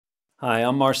Hi,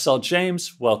 I'm Marcel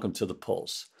James. Welcome to The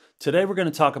Pulse. Today we're going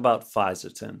to talk about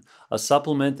Fisetin, a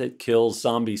supplement that kills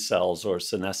zombie cells or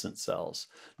senescent cells.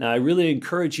 Now, I really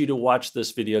encourage you to watch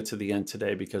this video to the end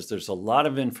today because there's a lot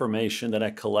of information that I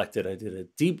collected. I did a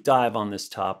deep dive on this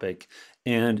topic,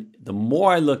 and the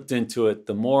more I looked into it,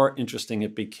 the more interesting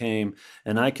it became.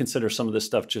 And I consider some of this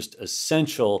stuff just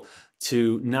essential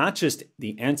to not just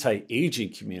the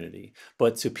anti-aging community,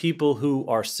 but to people who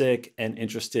are sick and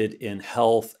interested in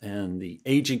health, and the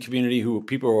aging community,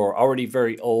 people who are already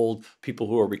very old, people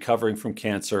who are recovering from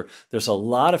cancer. There's a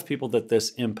lot of people that this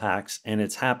impacts, and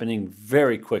it's happening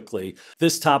very quickly.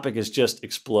 This topic is just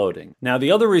exploding. Now,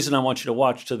 the other reason I want you to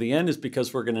watch to the end is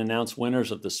because we're going to announce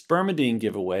winners of the Spermidine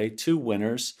giveaway, 2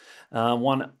 winners. I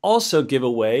want to also give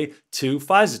away 2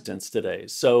 Fisetins today.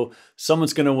 So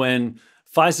someone's going to win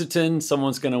Fisetin,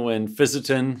 someone's going to win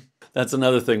Fisetin. That's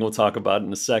another thing we'll talk about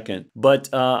in a second. But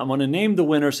I want to name the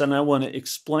winners, and I want to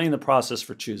explain the process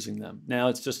for choosing them. Now,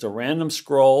 it's just a random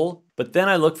scroll, but then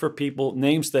I look for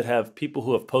names that have people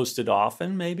who have posted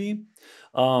often, maybe.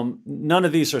 None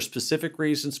of these are specific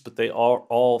reasons, but they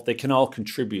can all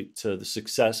contribute to the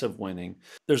success of winning.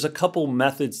 There's a couple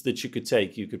methods that you could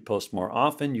take. You could post more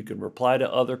often. You could reply to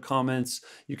other comments.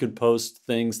 You could post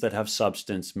things that have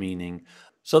substance, meaning.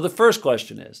 So the first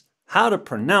question is, how to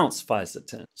pronounce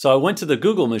Fisetin? So I went to the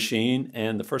Google machine,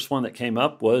 and the first one that came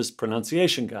up was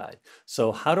pronunciation guide.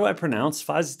 So how do I pronounce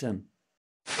Fisetin?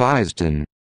 Fisetin.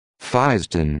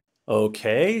 Fisetin.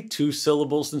 Okay, 2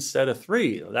 syllables instead of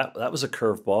 3. That was a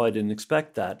curveball. I didn't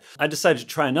expect that. I decided to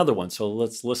try another one, so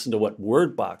let's listen to what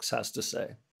WordBox has to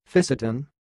say. Fisetin.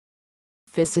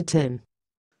 Fisetin.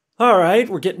 All right,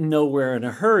 we're getting nowhere in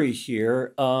a hurry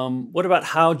here. What about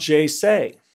how Jay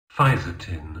say?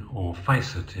 Fisetin or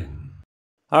Fisetin.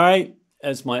 All right,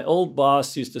 as my old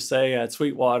boss used to say at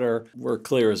Sweetwater, we're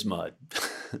clear as mud.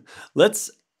 Let's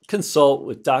consult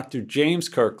with Dr. James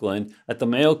Kirkland at the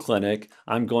Mayo Clinic.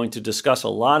 I'm going to discuss a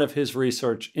lot of his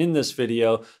research in this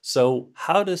video. So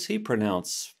how does he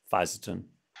pronounce Fisetin?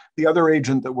 The other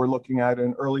agent that we're looking at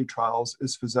in early trials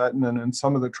is Fisetin, and in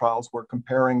some of the trials we're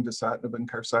comparing dasatinib and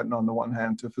quercetin on the one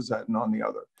hand to Fisetin on the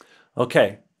other.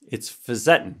 Okay, it's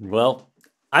Fisetin. Well,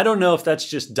 I don't know if that's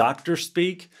just doctor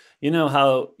speak. You know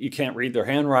how you can't read their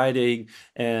handwriting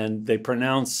and they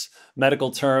pronounce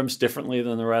medical terms differently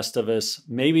than the rest of us.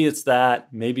 Maybe it's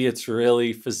that. Maybe it's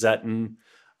really Fisetin,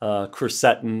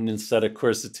 quercetin instead of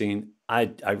quercetin.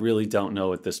 I really don't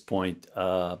know at this point.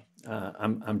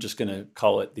 I'm just going to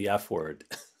call it the F word.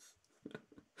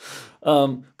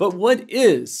 But what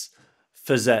is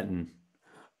Fisetin?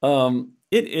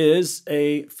 It is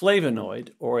a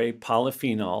flavonoid or a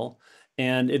polyphenol,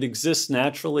 and it exists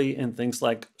naturally in things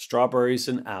like strawberries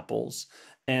and apples.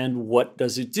 And what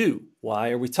does it do? Why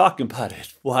are we talking about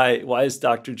it? Why is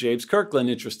Dr. James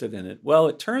Kirkland interested in it? Well,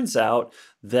 it turns out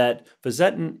that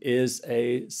Fisetin is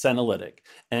a senolytic,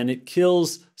 and it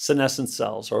kills senescent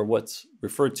cells, or what's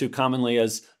referred to commonly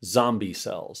as zombie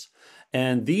cells.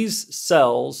 And these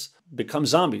cells become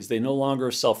zombies. They no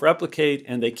longer self-replicate,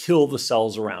 and they kill the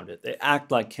cells around it. They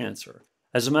act like cancer.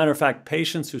 As a matter of fact,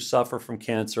 patients who suffer from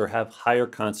cancer have higher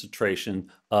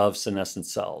concentration of senescent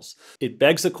cells. It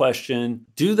begs the question,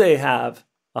 do they have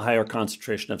a higher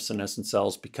concentration of senescent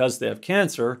cells because they have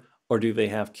cancer, or do they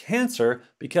have cancer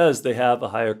because they have a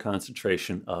higher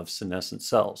concentration of senescent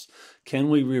cells? Can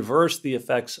we reverse the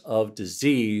effects of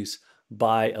disease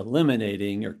by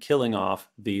eliminating or killing off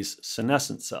these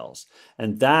senescent cells?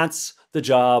 And that's the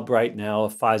job right now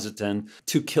of Fisetin,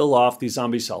 to kill off these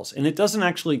zombie cells. And it doesn't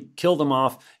actually kill them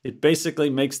off. It basically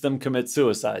makes them commit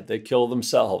suicide. They kill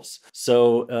themselves.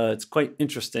 So it's quite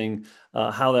interesting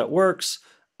how that works.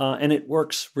 And it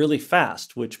works really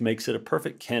fast, which makes it a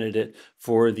perfect candidate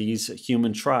for these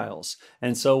human trials.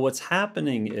 And so what's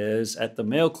happening is at the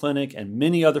Mayo Clinic and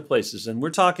many other places, and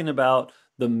we're talking about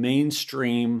the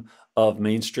mainstream of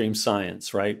mainstream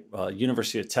science, right?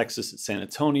 University of Texas at San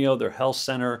Antonio, their health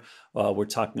center. We're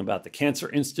talking about the Cancer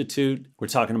Institute. We're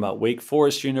talking about Wake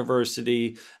Forest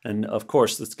University. And of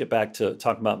course, let's get back to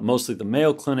talking about mostly the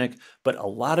Mayo Clinic. But a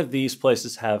lot of these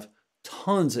places have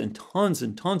tons and tons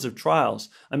and tons of trials.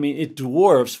 I mean, it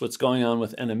dwarfs what's going on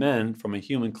with NMN from a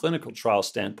human clinical trial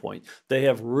standpoint. They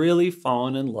have really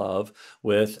fallen in love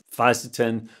with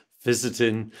Fisetin,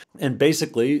 and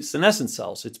basically senescent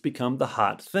cells. It's become the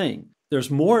hot thing. There's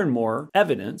more and more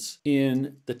evidence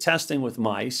in the testing with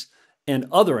mice and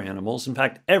other animals, in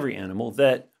fact, every animal,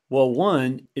 that, well,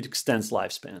 one, it extends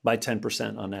lifespan by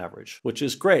 10% on average, which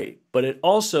is great, but it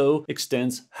also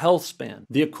extends health span,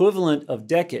 the equivalent of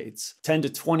decades, 10 to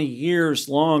 20 years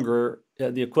longer,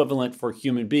 the equivalent for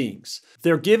human beings.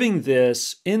 They're giving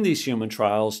this in these human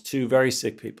trials to very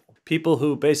sick people. people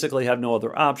who basically have no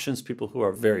other options, people who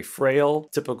are very frail.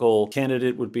 Typical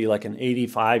candidate would be like an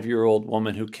 85-year-old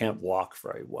woman who can't walk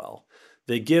very well.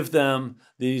 They give them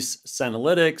these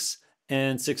senolytics,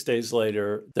 and 6 days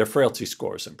later, their frailty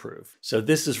scores improve. So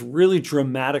this is really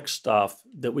dramatic stuff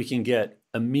that we can get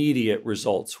immediate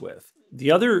results with.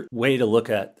 The other way to look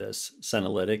at this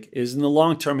senolytic is in the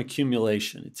long-term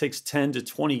accumulation. It takes 10 to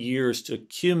 20 years to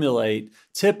accumulate,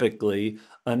 typically,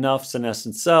 enough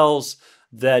senescent cells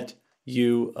that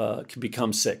you can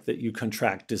become sick, that you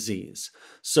contract disease.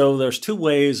 So there's two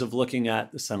ways of looking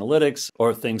at the senolytics,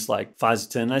 or things like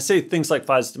fisetin. I say things like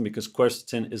fisetin because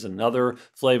quercetin is another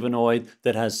flavonoid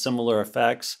that has similar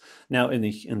effects. Now, in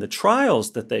the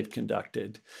trials that they've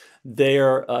conducted,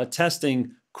 they're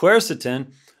testing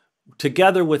quercetin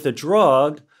together with a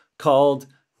drug called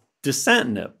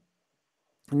dasatinib.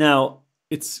 Now,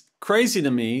 it's crazy to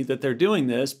me that they're doing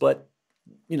this, but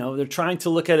they're trying to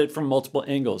look at it from multiple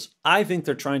angles. I think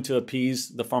they're trying to appease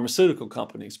the pharmaceutical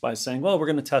companies by saying, well, we're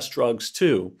going to test drugs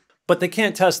too. But they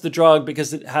can't test the drug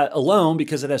because it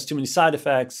has too many side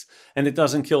effects and it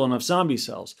doesn't kill enough zombie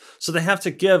cells. So they have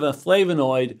to give a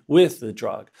flavonoid with the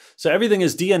drug. So everything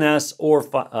is DNS or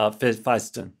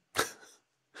fisetin.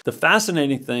 The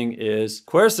fascinating thing is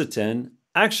quercetin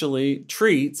actually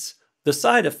treats the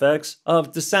side effects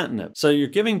of dasatinib. So you're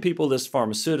giving people this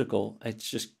pharmaceutical. It's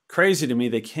just crazy to me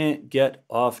they can't get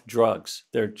off drugs.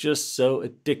 They're just so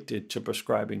addicted to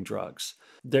prescribing drugs.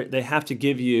 They have to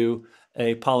give you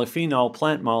a polyphenol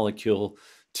plant molecule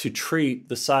to treat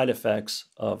the side effects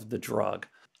of the drug.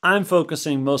 I'm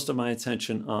focusing most of my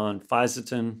attention on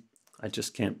fisetin. I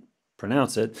just can't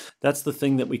pronounce it. That's the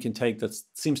thing that we can take that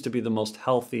seems to be the most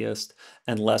healthiest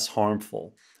and less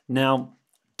harmful. Now,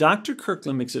 Dr.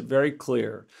 Kirkland makes it very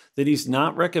clear that he's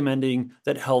not recommending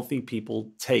that healthy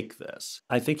people take this.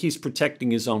 I think he's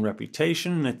protecting his own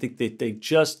reputation, and I think that they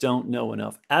just don't know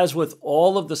enough. As with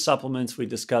all of the supplements we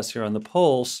discuss here on The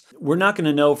Pulse, we're not going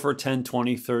to know for 10,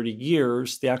 20, 30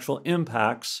 years the actual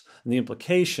impacts and the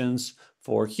implications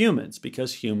for humans,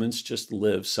 because humans just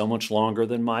live so much longer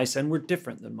than mice, and we're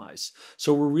different than mice.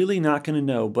 So we're really not going to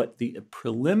know, but the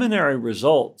preliminary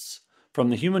results from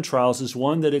the human trials is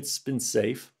one that it's been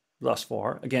safe thus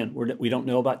far. Again, we don't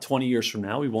know about 20 years from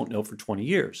now. We won't know for 20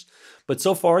 years. But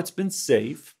so far it's been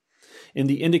safe in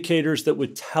the indicators that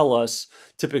would tell us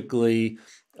typically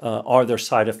are there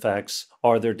side effects,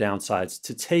 are there downsides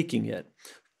to taking it.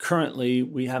 Currently,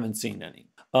 we haven't seen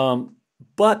any.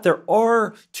 But there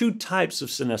are two types of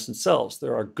senescent cells.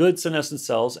 There are good senescent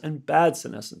cells and bad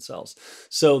senescent cells.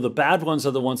 So the bad ones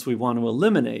are the ones we want to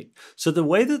eliminate. So the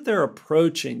way that they're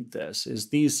approaching this is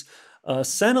these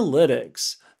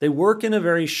senolytics, they work in a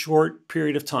very short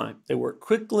period of time. They work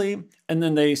quickly, and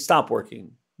then they stop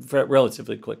working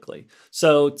relatively quickly.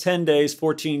 So 10 days,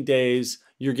 14 days,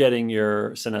 you're getting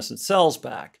your senescent cells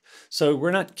back. So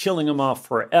we're not killing them off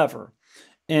forever.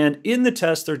 And in the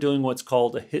test, they're doing what's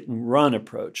called a hit and run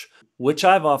approach, which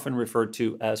I've often referred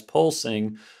to as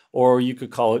pulsing, or you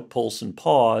could call it pulse and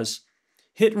pause.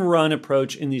 Hit and run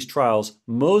approach in these trials,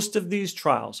 most of these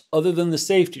trials, other than the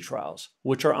safety trials,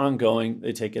 which are ongoing,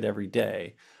 they take it every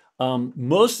day.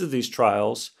 Most of these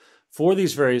trials for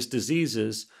these various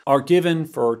diseases are given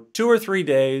for 2 or 3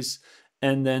 days,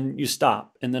 and then you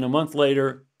stop. And then a month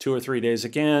later, 2 or 3 days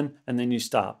again, and then you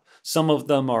stop. Some of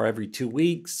them are every 2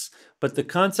 weeks. But the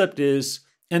concept is,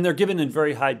 and they're given in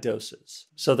very high doses.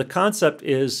 So the concept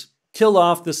is kill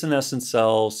off the senescent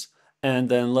cells and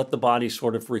then let the body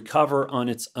sort of recover on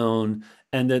its own,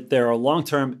 and that there are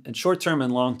long-term and short-term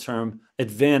and long-term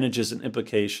advantages and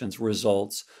implications,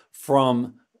 results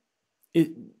from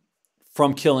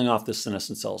killing off the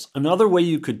senescent cells. Another way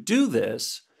you could do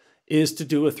this is to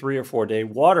do a 3 or 4 day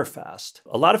water fast.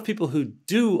 A lot of people who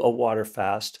do a water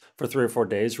fast for 3 or 4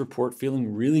 days report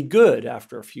feeling really good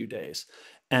after a few days.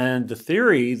 And the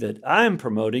theory that I'm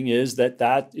promoting is that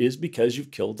that is because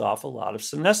you've killed off a lot of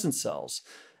senescent cells.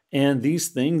 And these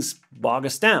things bog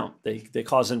us down. They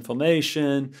cause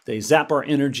inflammation, they zap our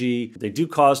energy, they do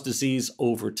cause disease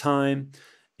over time.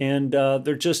 And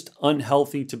they're just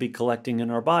unhealthy to be collecting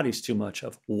in our bodies too much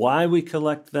of. Why we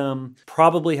collect them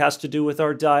probably has to do with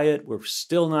our diet. We're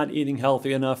still not eating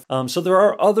healthy enough. So there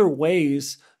are other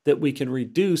ways that we can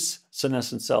reduce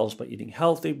senescent cells by eating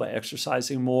healthy, by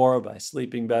exercising more, by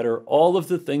sleeping better, all of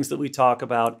the things that we talk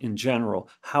about in general.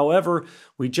 However,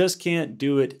 we just can't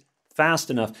do it fast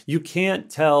enough. You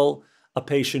can't tell a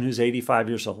patient who's 85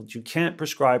 years old, you can't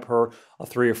prescribe her a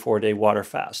 3 or 4 day water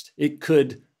fast. It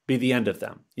could be the end of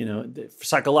them.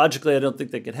 Psychologically, I don't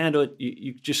think they could handle it.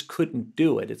 You just couldn't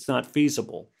do it. It's not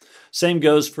feasible. Same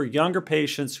goes for younger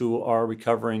patients who are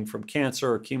recovering from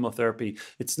cancer or chemotherapy.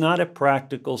 It's not a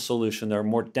practical solution. There are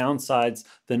more downsides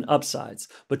than upsides,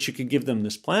 but you could give them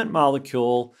this plant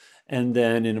molecule and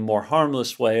then in a more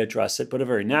harmless way address it, but a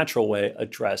very natural way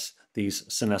address these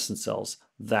senescent cells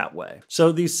that way.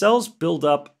 So these cells build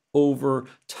up over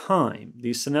time.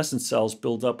 These senescent cells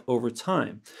build up over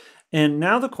time. And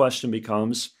now the question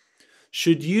becomes,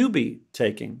 should you be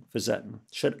taking Fisetin?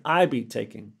 Should I be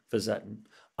taking Fisetin?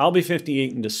 I'll be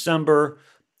 58 in December.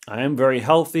 I am very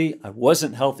healthy. I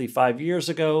wasn't healthy 5 years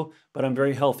ago, but I'm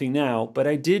very healthy now. But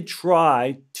I did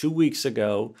try 2 weeks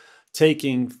ago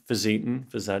taking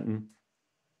Fisetin,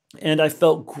 and I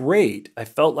felt great. I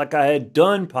felt like I had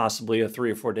done possibly a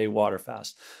 3 or 4 day water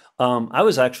fast. I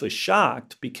was actually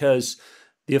shocked because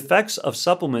the effects of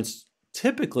supplements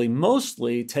typically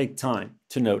mostly take time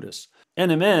to notice.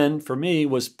 NMN for me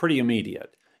was pretty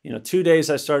immediate. 2 days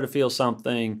I started to feel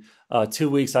something. 2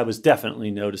 weeks I was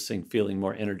definitely noticing feeling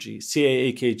more energy.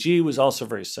 CA-AKG was also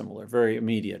very similar, very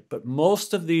immediate. But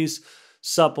most of these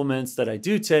supplements that I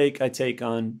take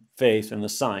on faith in the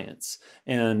science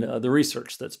and the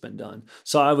research that's been done.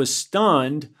 So I was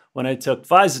stunned when I took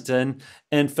Fisetin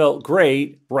and felt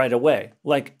great right away,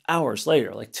 like hours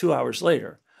later, like 2 hours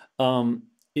later.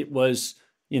 It was,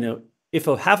 if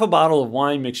half a bottle of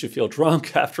wine makes you feel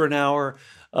drunk after an hour,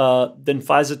 then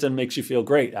Fisetin makes you feel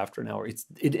great after an hour.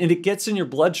 And it gets in your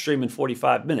bloodstream in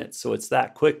 45 minutes. So it's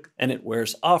that quick and it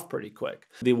wears off pretty quick.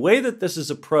 The way that this is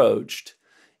approached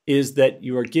is that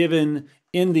you are given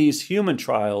in these human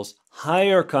trials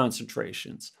higher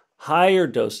concentrations, higher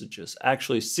dosages,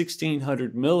 actually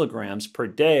 1,600 milligrams per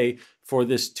day for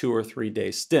this 2 or 3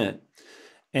 day stint.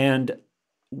 And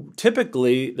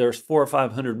typically there's 400 or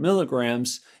 500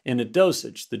 milligrams in a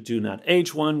dosage. The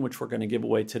DoNotAge one, which we're going to give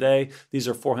away today, these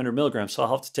are 400 milligrams. So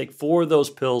I'll have to take 4 of those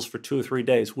pills for 2 or 3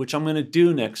 days, which I'm going to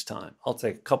do next time. I'll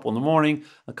take a couple in the morning,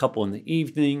 a couple in the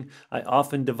evening. I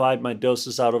often divide my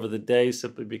doses out over the day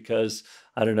simply because,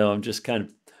 I don't know, I'm just kind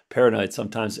of paranoid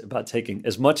sometimes about taking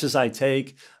as much as I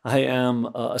take. I am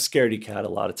a scaredy cat a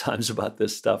lot of times about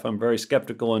this stuff. I'm very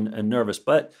skeptical and nervous,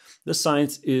 but the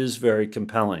science is very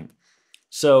compelling.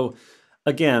 So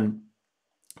again,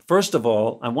 first of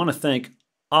all, I want to thank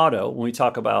Otto when we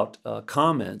talk about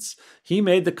comments. He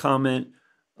made the comment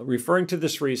referring to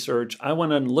this research. I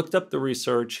went and looked up the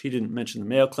research. He didn't mention the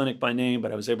Mayo Clinic by name,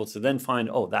 but I was able to then find,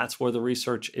 oh, that's where the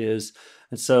research is.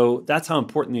 And so that's how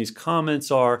important these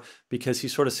comments are, because he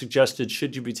sort of suggested,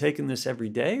 should you be taking this every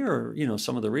day? Or,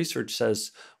 some of the research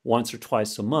says once or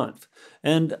twice a month.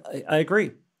 And I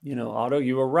agree. Otto,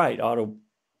 you were right. Otto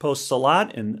posts a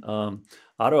lot, and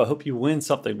Otto, I hope you win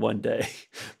something one day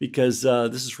because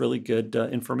this is really good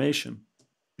information.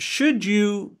 Should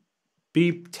you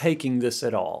be taking this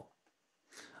at all?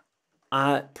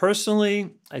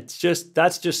 Personally, that's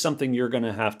just something you're going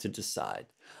to have to decide.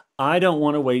 I don't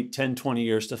want to wait 10, 20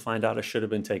 years to find out I should have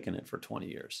been taking it for 20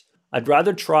 years. I'd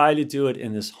rather try to do it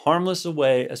in as harmless a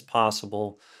way as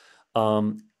possible.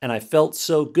 And I felt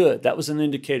so good. That was an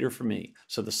indicator for me.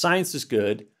 So the science is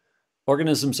good.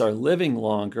 Organisms are living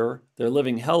longer, they're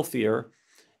living healthier,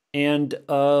 and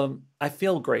I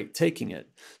feel great taking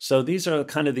it. So these are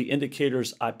kind of the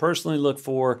indicators I personally look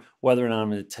for whether or not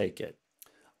I'm going to take it.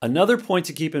 Another point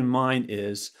to keep in mind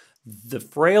is the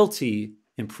frailty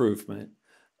improvement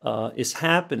is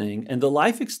happening, and the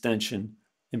life extension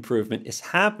improvement is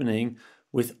happening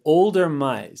with older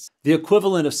mice, the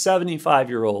equivalent of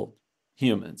 75-year-old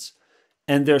humans.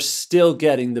 And they're still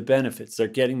getting the benefits. They're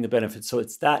getting the benefits. So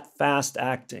it's that fast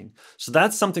acting. So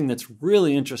that's something that's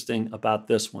really interesting about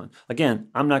this one. Again,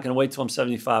 I'm not going to wait till I'm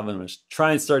 75. I'm going to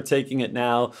try and start taking it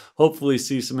now. Hopefully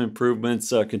see some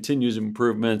improvements, continuous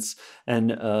improvements, and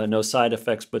no side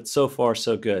effects. But so far,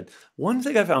 so good. One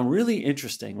thing I found really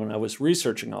interesting when I was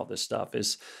researching all this stuff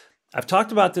is, I've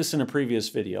talked about this in a previous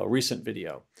video, a recent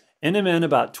video. NMN,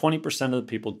 about 20% of the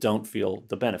people don't feel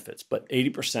the benefits, but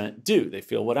 80% do. They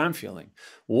feel what I'm feeling.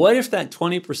 What if that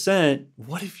 20%,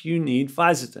 what if you need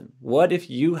Fisetin? What if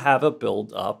you have a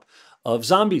buildup of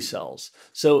zombie cells?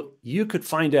 So you could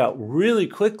find out really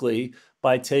quickly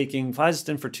by taking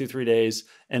Fisetin for 2-3 days.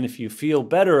 And if you feel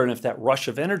better and if that rush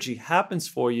of energy happens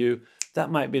for you, that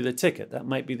might be the ticket. That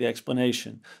might be the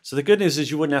explanation. So the good news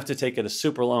is you wouldn't have to take it a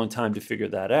super long time to figure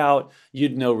that out.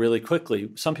 You'd know really quickly.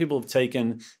 Some people have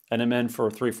taken NMN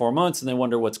for 3-4 months and they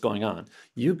wonder what's going on.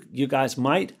 You guys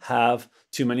might have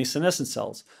too many senescent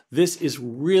cells. This is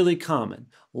really common.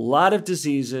 A lot of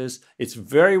diseases. It's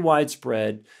very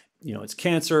widespread. it's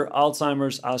cancer,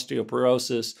 Alzheimer's,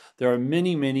 osteoporosis. There are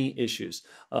many, many issues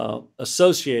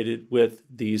associated with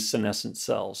these senescent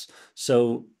cells.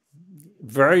 So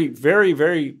very, very,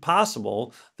 very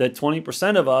possible that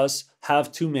 20% of us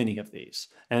have too many of these.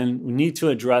 And we need to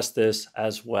address this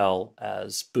as well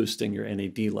as boosting your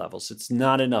NAD levels. It's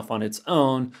not enough on its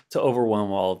own to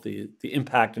overwhelm all of the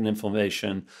impact and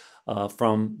inflammation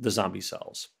from the zombie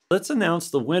cells. Let's announce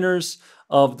the winners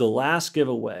of the last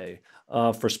giveaway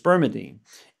for Spermidine.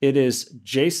 It is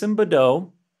Jason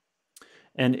Badeau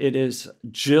and it is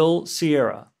Jill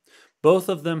Sierra. Both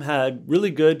of them had really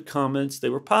good comments. They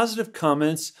were positive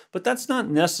comments, but that's not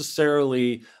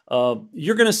necessarily,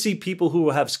 you're going to see people who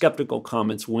have skeptical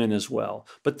comments win as well.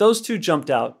 But those two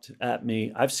jumped out at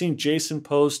me. I've seen Jason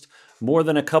post more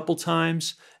than a couple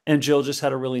times, and Jill just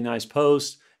had a really nice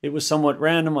post. It was somewhat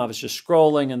random. I was just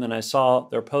scrolling, and then I saw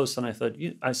their post, and I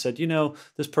said,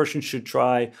 this person should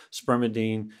try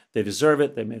Spermidine. They deserve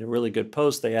it. They made a really good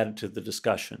post. They added to the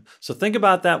discussion. So think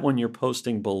about that when you're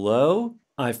posting below.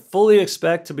 I fully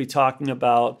expect to be talking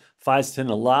about Fisetin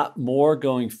a lot more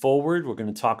going forward. We're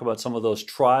going to talk about some of those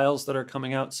trials that are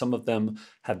coming out. Some of them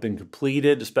have been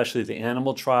completed, especially the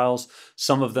animal trials.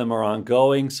 Some of them are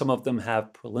ongoing. Some of them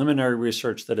have preliminary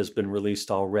research that has been released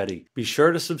already. Be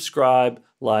sure to subscribe,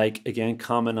 like, again,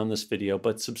 comment on this video,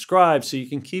 but subscribe so you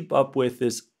can keep up with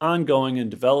this ongoing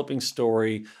and developing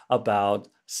story about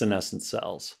senescent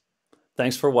cells.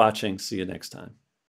 Thanks for watching. See you next time.